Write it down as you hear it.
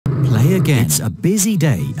again. It's a busy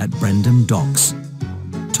day at Brendam Docks.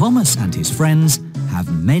 Thomas and his friends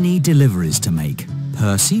have many deliveries to make.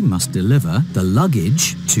 Percy must deliver the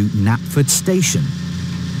luggage to Knapford Station.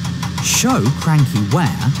 Show Cranky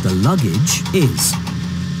where the luggage is.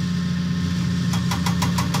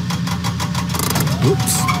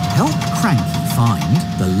 Oops. Help Cranky find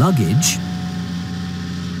the luggage.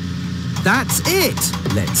 That's it!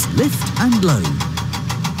 Let's lift and load.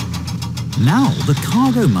 Now the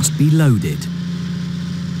cargo must be loaded.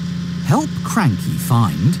 Help Cranky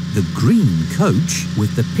find the green coach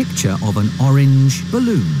with the picture of an orange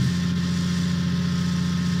balloon.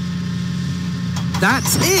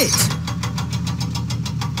 That's it!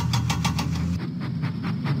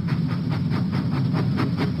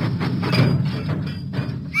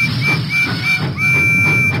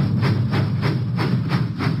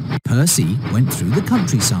 Percy went through the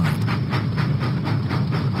countryside.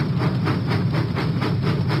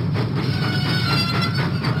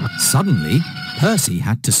 Suddenly, Percy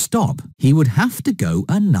had to stop. He would have to go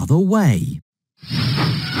another way.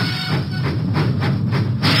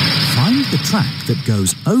 Find the track that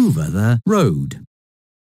goes over the road.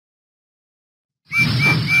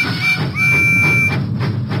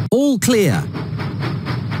 All clear.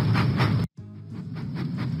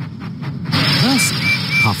 Percy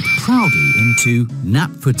puffed proudly into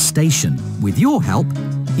Knapford Station. With your help,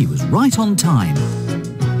 he was right on time.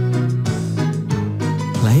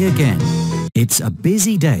 Play again. It's a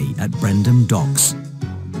busy day at Brendam Docks.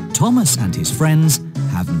 Thomas and his friends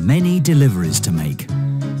have many deliveries to make.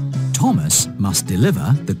 Thomas must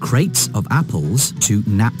deliver the crates of apples to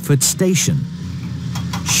Knapford Station.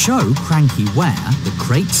 Show Cranky where the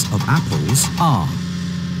crates of apples are.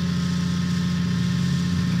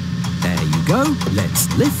 There you go.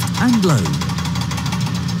 Let's lift and load.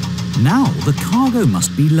 Now the cargo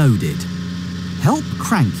must be loaded. Help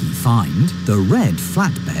Cranky find the red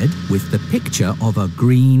flatbed with the picture of a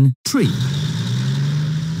green tree.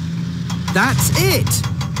 That's it!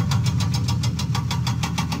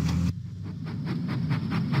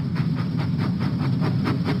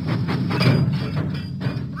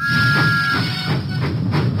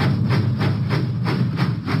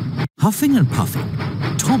 Huffing and puffing,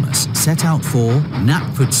 Thomas set out for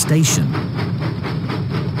Knapford Station.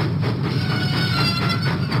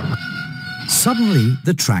 Suddenly,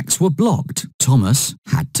 the tracks were blocked. Thomas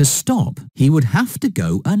had to stop. He would have to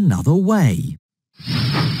go another way.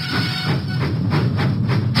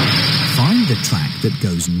 Find the track that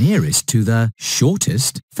goes nearest to the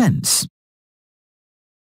shortest fence.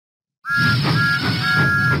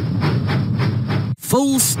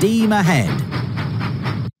 Full steam ahead.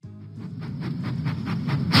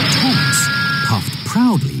 Thomas puffed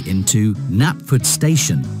proudly into Knapford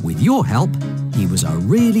Station. With your help, he was a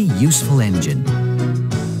really useful engine.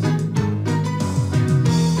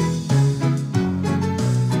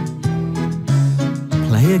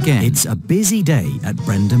 Play again. It's a busy day at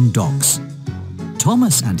Brendam Docks.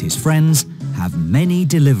 Thomas and his friends have many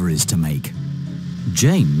deliveries to make.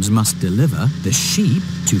 James must deliver the sheep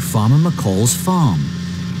to Farmer McCall's farm.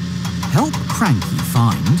 Help Cranky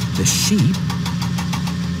find the sheep.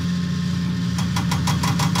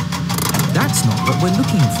 That's not what we're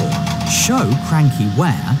looking for. Show Cranky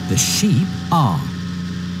where the sheep are.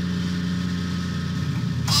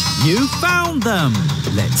 You found them!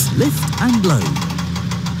 Let's lift and load.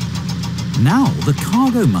 Now the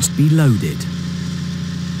cargo must be loaded.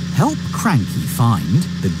 Help Cranky find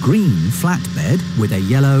the green flatbed with a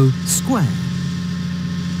yellow square.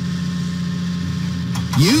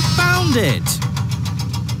 You found it!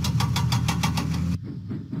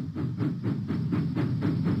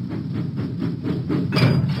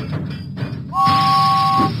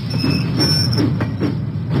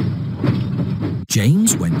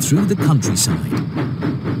 James went through the countryside.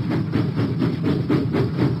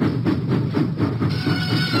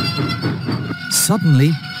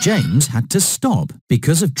 Suddenly, James had to stop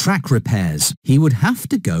because of track repairs. He would have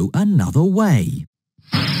to go another way.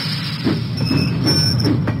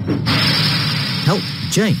 Help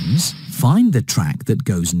James find the track that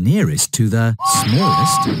goes nearest to the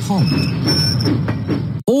smallest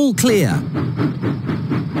pond. All clear.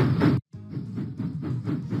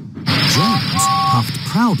 James puffed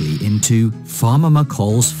proudly into Farmer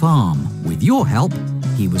McCall's farm. With your help,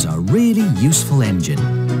 he was a really useful engine.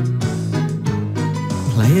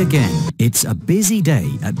 Play again. It's a busy day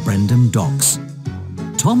at Brendam Docks.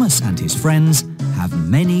 Thomas and his friends have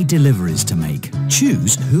many deliveries to make.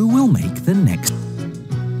 Choose who will make the next.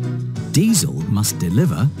 Diesel must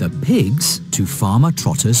deliver the pigs to Farmer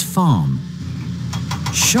Trotter's farm.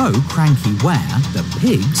 Show Cranky where the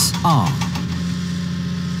pigs are.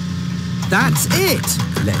 That's it!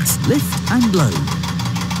 Let's lift and load.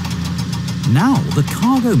 Now the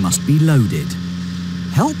cargo must be loaded.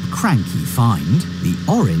 Help Cranky find the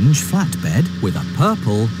orange flatbed with a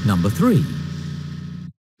purple number 3.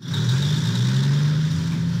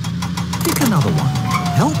 Pick another one.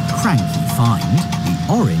 Help Cranky find the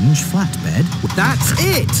orange flatbed. That's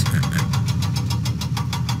it!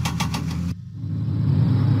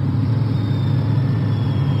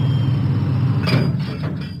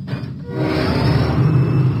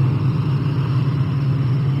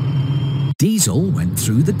 Diesel went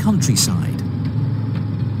through the countryside.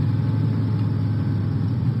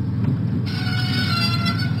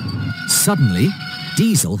 Suddenly,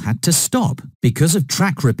 Diesel had to stop because of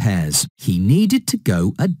track repairs. He needed to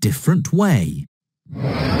go a different way.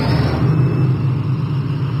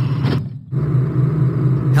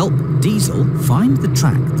 Help Diesel find the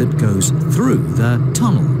track that goes through the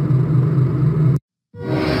tunnel.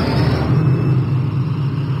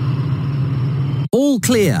 All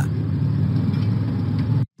clear.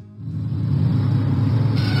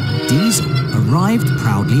 Diesel arrived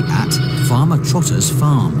proudly at Farmer Trotter's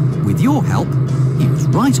farm. With your help, he was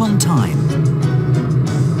right on time.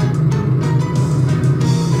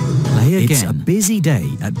 Play again. It's a busy day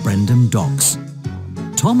at Brendam Docks.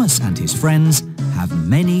 Thomas and his friends have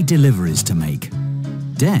many deliveries to make.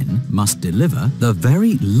 Den must deliver the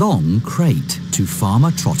very long crate to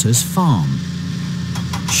Farmer Trotter's farm.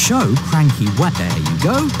 Show Cranky where. There you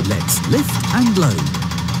go. Let's lift and load.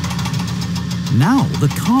 Now the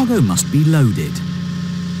cargo must be loaded.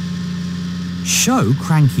 Show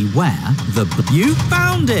Cranky where the... You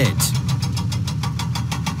found it!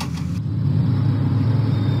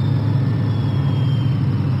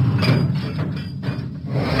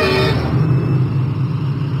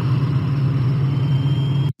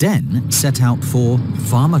 Den set out for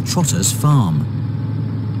Farmer Trotter's farm.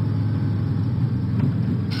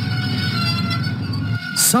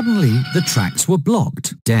 Suddenly, the tracks were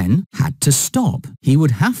blocked. Den had to stop. He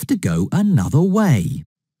would have to go another way.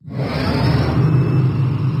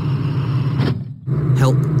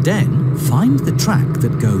 Help Den find the track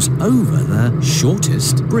that goes over the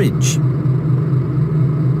shortest bridge.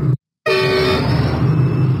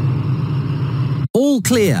 All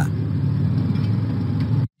clear.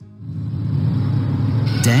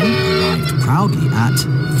 Den arrived proudly at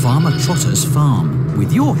Farmer Trotter's farm.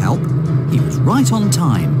 With your help, he was right on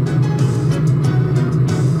time.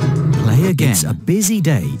 Play again. It's a busy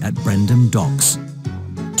day at Brendam Docks.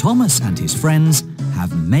 Thomas and his friends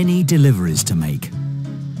have many deliveries to make.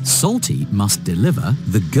 Salty must deliver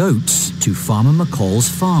the goats to Farmer McCall's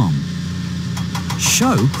farm.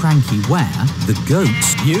 Show Cranky where the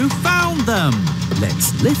goats... You found them!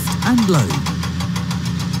 Let's lift and load.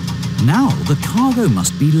 Now the cargo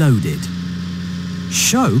must be loaded.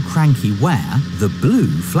 Show Cranky where the blue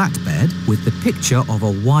flatbed with the picture of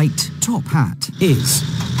a white top hat is.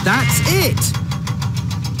 That's it!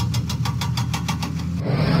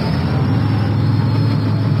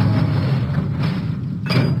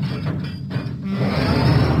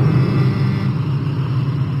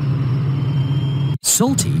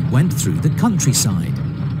 Salty went through the countryside.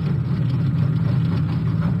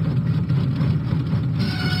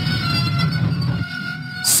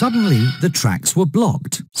 Suddenly, the tracks were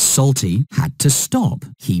blocked. Salty had to stop.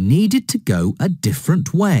 He needed to go a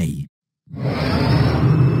different way.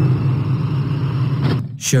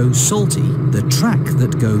 Show Salty the track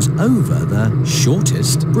that goes over the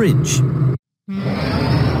shortest bridge.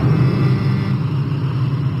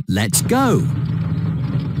 Let's go!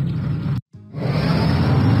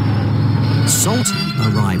 Salty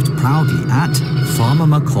arrived proudly at Farmer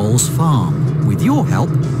McCall's farm. With your help,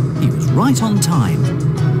 he was right on time.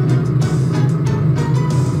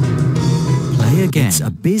 Play again. It's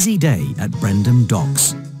a busy day at Brendam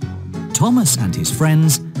Docks. Thomas and his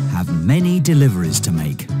friends have many deliveries to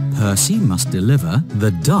make. Percy must deliver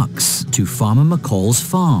the ducks to Farmer McCall's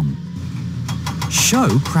farm.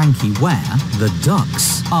 Show Cranky where the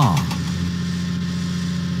ducks are.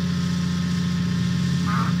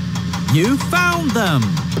 You found them!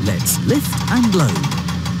 Let's lift and load.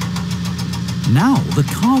 Now the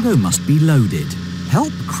cargo must be loaded.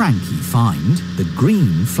 Help Cranky find the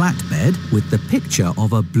green flatbed with the picture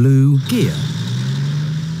of a blue gear.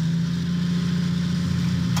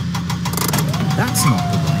 That's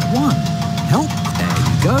not the right one. Help. There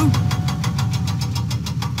you go.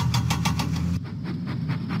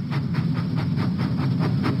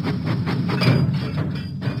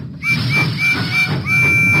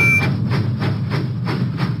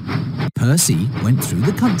 Percy went through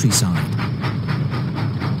the countryside.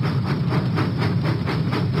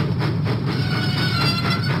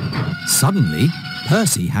 Suddenly,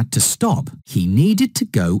 Percy had to stop. He needed to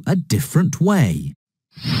go a different way.